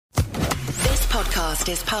podcast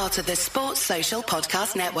is part of the Sports Social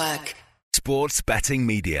Podcast Network. Sports Betting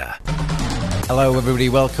Media. Hello everybody,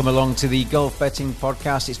 welcome along to the Golf Betting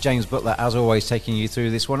Podcast. It's James Butler, as always, taking you through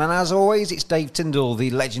this one. And as always, it's Dave Tyndall, the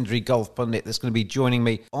legendary golf pundit, that's going to be joining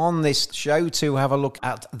me on this show to have a look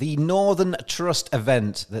at the Northern Trust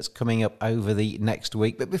event that's coming up over the next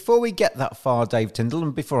week. But before we get that far, Dave Tyndall,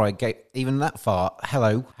 and before I get even that far,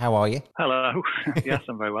 hello, how are you? Hello. Yes,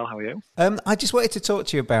 I'm very well. How are you? I just wanted to talk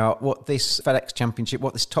to you about what this FedEx Championship,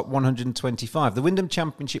 what this top 125, the Wyndham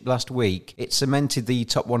Championship last week, it cemented the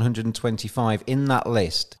top 125 in that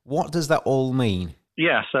list. What does that all mean?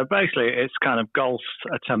 Yeah, so basically it's kind of golf's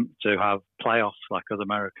attempt to have playoffs like other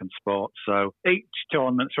American sports. So each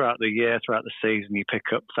tournament throughout the year, throughout the season, you pick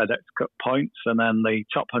up FedEx Cup points, and then the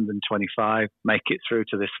top 125 make it through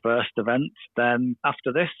to this first event. Then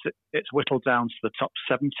after this, it's whittled down to the top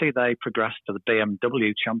 70. They progress to the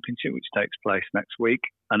BMW Championship, which takes place next week.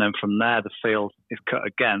 And then from there, the field is cut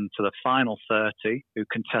again to the final 30 who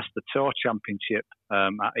contest the Tour Championship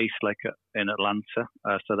at Eastlake in Atlanta.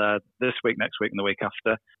 So they're this week, next week, and the week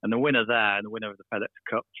after. And the winner there, and the winner of the FedEx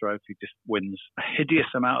Cup trophy, just wins a hideous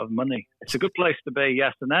amount of money. It's a good place to be,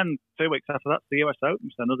 yes. And then 2 weeks after that's the US Open,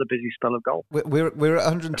 so another busy spell of golf. We're at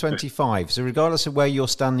 125, so regardless of where your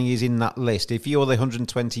standing is in that list, if you're the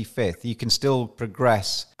 125th, you can still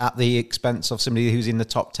progress at the expense of somebody who's in the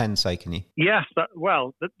top 10, say, can you? Yes,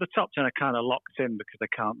 the top 10 are kind of locked in because they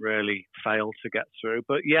can't really fail to get through.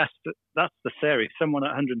 But yes, that's the theory. Someone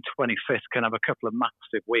at 125th can have a couple of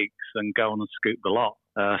massive weeks and go on and scoop the lot.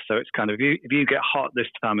 So it's kind of, if you get hot this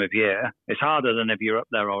time of year, it's harder than if you're up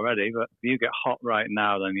there already. But if you get hot right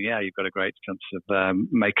now, then yeah, you've got a great chance of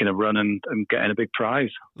making a run and getting a big prize.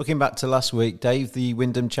 Looking back to last week, Dave, the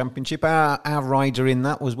Wyndham Championship, our rider in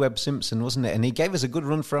that was Webb Simpson, wasn't it? And he gave us a good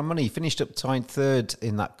run for our money. He finished up tied third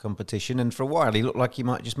in that competition, and for a while he looked like he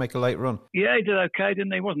might just make a late run. Yeah, he did okay,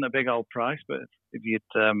 didn't he? It wasn't a big old price, but if you'd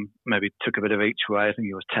maybe took a bit of each way, I think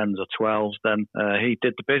he was 10s or 12s, then he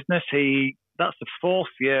did the business. That's the fourth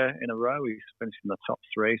year in a row he's finished in the top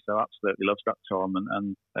three, so absolutely loves that tournament.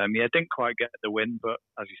 And didn't quite get the win, but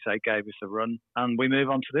as you say, gave us a run. And we move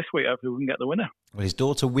on to this week. Hopefully we can get the winner. Well, his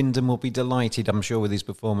daughter Wyndham will be delighted, I'm sure, with his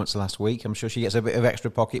performance last week. I'm sure she gets a bit of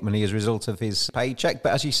extra pocket money as a result of his paycheck.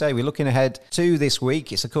 But as you say, we're looking ahead to this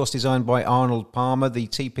week. It's, of course, designed by Arnold Palmer, the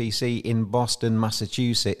TPC in Boston,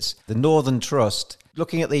 Massachusetts. The Northern Trust.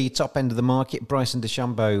 Looking at the top end of the market, Bryson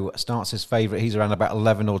DeChambeau starts as favourite. He's around about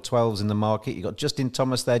 11 or 12s in the market. You've got Justin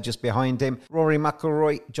Thomas there just behind him. Rory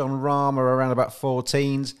McIlroy, John Rahm are around about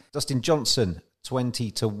 14s. Dustin Johnson,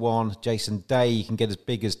 20-1. Jason Day, you can get as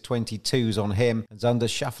big as 22s on him. And Xander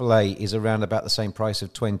Schauffele is around about the same price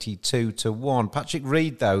of 22-1. Patrick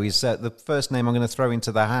Reed, though, is the first name I'm going to throw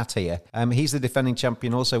into the hat here. He's the defending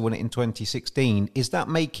champion, also won it in 2016. Does that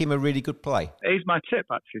make him a really good play? He's my tip,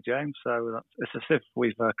 actually, James. So it's as if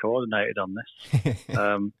we've coordinated on this.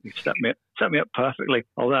 You've set me up perfectly.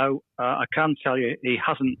 Although I can tell you he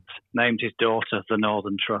hasn't named his daughter the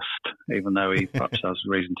Northern Trust, even though he perhaps has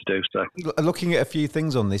reason to do so. Looking at a few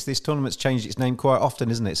things on this tournament's changed its name quite often,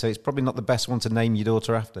 isn't it? So it's probably not the best one to name your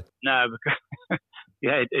daughter after. No, because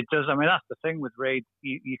yeah, it does. I mean, that's the thing with Reed.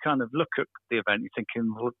 You kind of look at the event, you're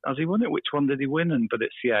thinking, well, has he won it? Which one did he win? But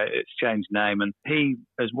it's changed name, and he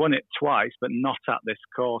has won it twice, but not at this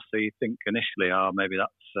course. So you think initially, maybe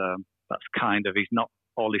that's kind of, he's not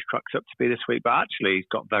all he's cracked up to be this week, but actually he's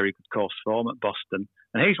got very good course form at Boston,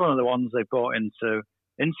 and he's one of the ones they brought into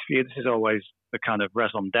interview. This is always the kind of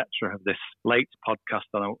raison d'etre of this late podcast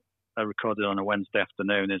recorded on a Wednesday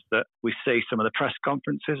afternoon, is that we see some of the press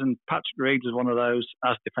conferences, and Patrick Reed was one of those,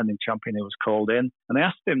 as defending champion, who was called in, and they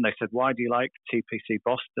asked him, they said, why do you like TPC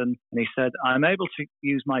Boston? And he said, I'm able to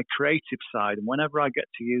use my creative side, and whenever I get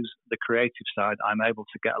to use the creative side, I'm able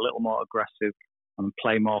to get a little more aggressive and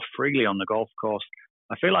play more freely on the golf course.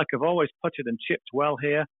 I feel like I've always putted and chipped well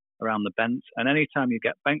here around the bent, and anytime you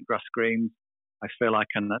get bent grass greens, I feel I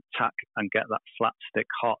can attack and get that flat stick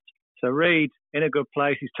hot. So Reed, in a good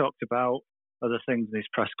place. He's talked about other things in his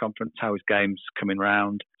press conference, how his game's coming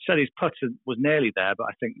round. Said his putter was nearly there, but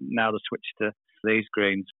I think now the switch to these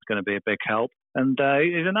greens is going to be a big help. And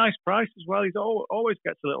he's a nice price as well. He's always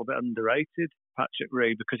gets a little bit underrated, Patrick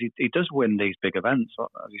Reed, because he does win these big events.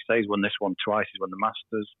 As you say, he's won this one twice. He's won the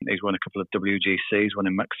Masters. He's won a couple of WGCs, won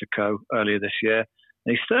in Mexico earlier this year.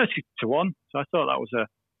 And he's 30-1. So I thought that was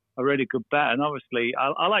a really good bet. And obviously,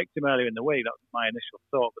 I liked him earlier in the week. That was my initial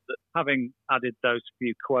thought. But having added those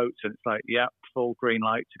few quotes, and it's like, yeah, full green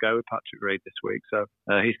light to go with Patrick Reed this week. So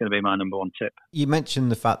he's going to be my number one tip. You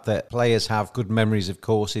mentioned the fact that players have good memories of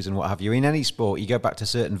courses and what have you. In any sport, you go back to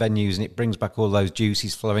certain venues and it brings back all those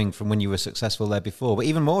juices flowing from when you were successful there before. But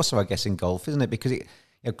even more so, I guess, in golf, isn't it? Because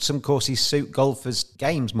some courses suit golfers'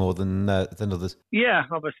 games more than others. Yeah,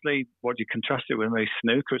 obviously, what do you contrast it with?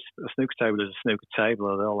 Snooker. A snooker table is a snooker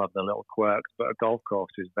table. They all have their little quirks, but a golf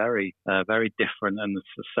course is very, very different, and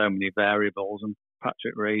there's so many variables. And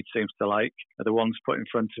Patrick Reed seems to like the ones put in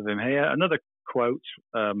front of him here. Another quote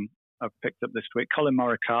I've picked up this week: Colin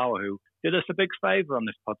Morikawa, who did us a big favour on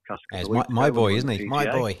this podcast. Yeah, it's my boy, isn't he? My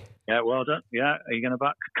boy. Yeah, well done. Yeah, are you going to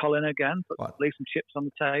back Colin again? Leave some chips on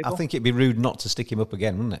the table? I think it'd be rude not to stick him up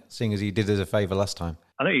again, wouldn't it? Seeing as he did us a favour last time.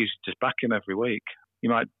 I think you should just back him every week.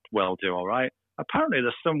 You might well do all right. Apparently,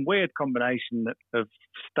 there's some weird combination of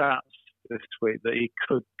stats this week that he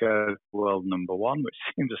could go world number one, which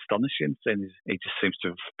seems astonishing, since he just seems to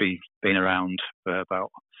have been around for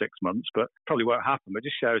about 6 months, but probably won't happen. But it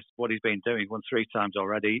just shows what he's been doing. He's won 3 times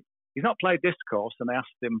already. He's not played this course, and they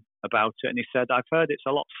asked him about it, and he said, I've heard it's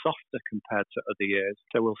a lot softer compared to other years,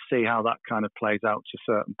 so we'll see how that kind of plays out to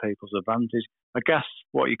certain people's advantage. I guess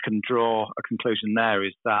what you can draw a conclusion there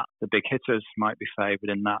is that the big hitters might be favoured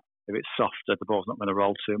in that. If it's softer, the ball's not going to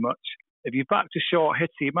roll too much. If you're back to short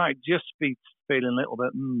hitter, you might just be feeling a little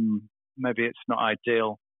bit, maybe it's not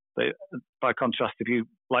ideal. But by contrast, if you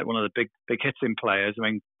like one of the big hitting players, I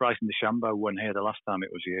mean, Bryson DeChambeau won here the last time it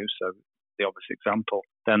was used, so the obvious example,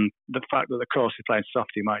 then the fact that the course is playing soft,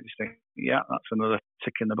 you might just think, yeah, that's another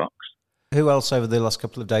tick in the box. Who else over the last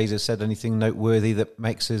couple of days has said anything noteworthy that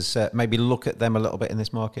makes us maybe look at them a little bit in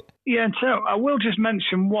this market? Yeah, and so I will just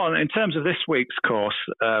mention one. In terms of this week's course,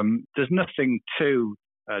 there's nothing too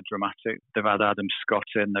dramatic. They've had Adam Scott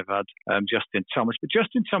in, they've had Justin Thomas, but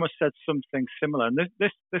Justin Thomas said something similar, and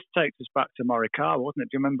this takes us back to Morikawa, wasn't it?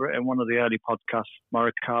 Do you remember it in one of the early podcasts?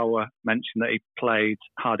 Morikawa mentioned that he played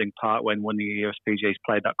Harding Park when won the USPGA. He's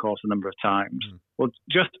played that course a number of times. Well,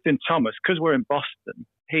 Justin Thomas, because we're in Boston,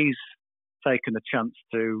 he's taken the chance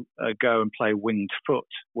to go and play Winged Foot,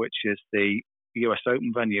 which is the US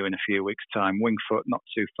Open venue in a few weeks' time. Winged Foot, not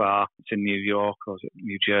too far. It's in New York, or is it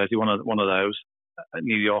New Jersey? One of those.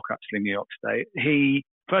 New York, actually, New York State.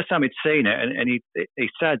 First time he'd seen it, and he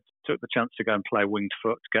said, took the chance to go and play Winged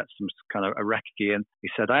Foot to get some kind of a recce in. He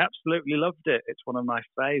said, I absolutely loved it. It's one of my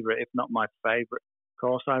favourite, if not my favourite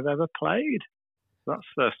course I've ever played. That's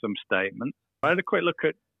some statement. I had a quick look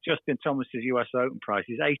at Justin Thomas's US Open price.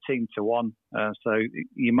 He's 18 to 1. So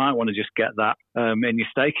you might want to just get that in your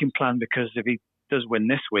staking plan, because if he does win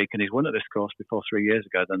this week, and he's won at this course before 3 years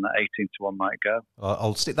ago, then that 18 to 1 might go.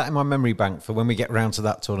 I'll stick that in my memory bank for when we get round to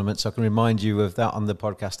that tournament, so I can remind you of that on the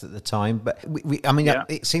podcast at the time. But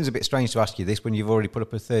it seems a bit strange to ask you this when you've already put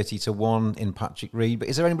up a 30 to 1 in Patrick Reed, but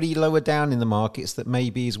is there anybody lower down in the markets that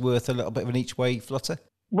maybe is worth a little bit of an each way flutter?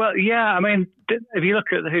 Well, yeah, I mean, if you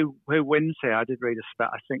look at who wins here, I did read a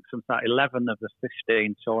stat. I think 11 of the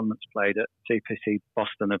 15 tournaments played at TPC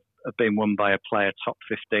Boston have been won by a player top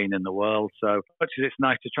 15 in the world. So much as it's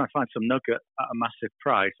nice to try and find some nugget at a massive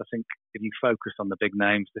price, I think if you focus on the big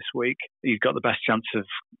names this week, you've got the best chance of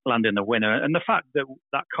landing a winner. And the fact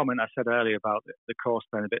that comment I said earlier about the course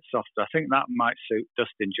being a bit softer, I think that might suit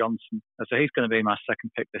Dustin Johnson. So he's going to be my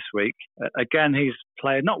second pick this week. Again, he's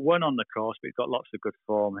played, not won on the course, but he's got lots of good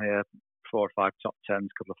form here. 4 or 5 top 10s,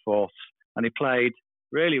 a couple of fourths. And he played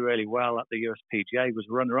really, really well at the USPGA. He was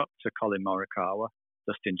runner-up to Colin Morikawa.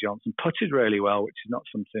 Dustin Johnson putted really well, which is not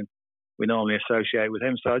something we normally associate with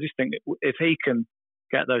him. So I just think if he can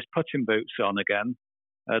get those putting boots on again,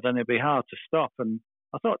 then it'd be hard to stop. And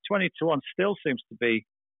I thought 20 to 1 still seems to be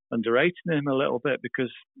underrating him a little bit,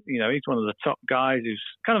 because he's one of the top guys who's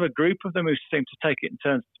kind of a group of them who seem to take it in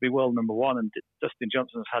turns to be world number one, and Dustin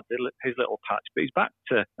Johnson's had his little patch, but he's back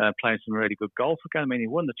to playing some really good golf again. I mean, he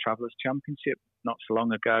won the Travellers Championship not so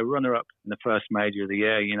long ago, runner-up in the first major of the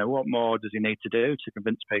year. What more does he need to do to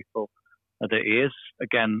convince people that he is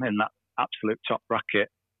again in that absolute top bracket?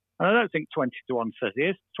 And I don't think 20 to 1 says he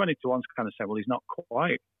is. 20 to 1's kind of saying, well, he's not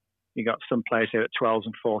quite. You got some players here at 12s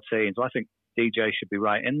and 14s. So I think DJ should be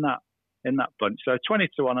right in that bunch. So 20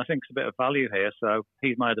 to 1, I think, is a bit of value here. So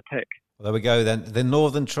he's my other pick. Well, there we go then. The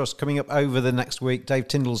Northern Trust coming up over the next week. Dave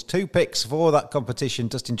Tyndall's 2 picks for that competition.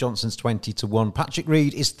 Dustin Johnson's 20 to 1. Patrick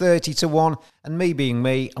Reed is 30 to 1. And me being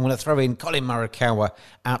me, I'm going to throw in Colin Morikawa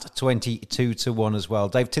at 22 to 1 as well.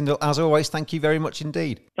 Dave Tyndall, as always, thank you very much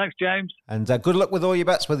indeed. Thanks, James. And good luck with all your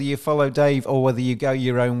bets, whether you follow Dave or whether you go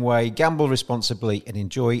your own way. Gamble responsibly and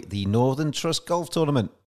enjoy the Northern Trust Golf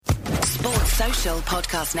Tournament. Sports Sports Social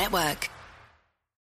Podcast Network.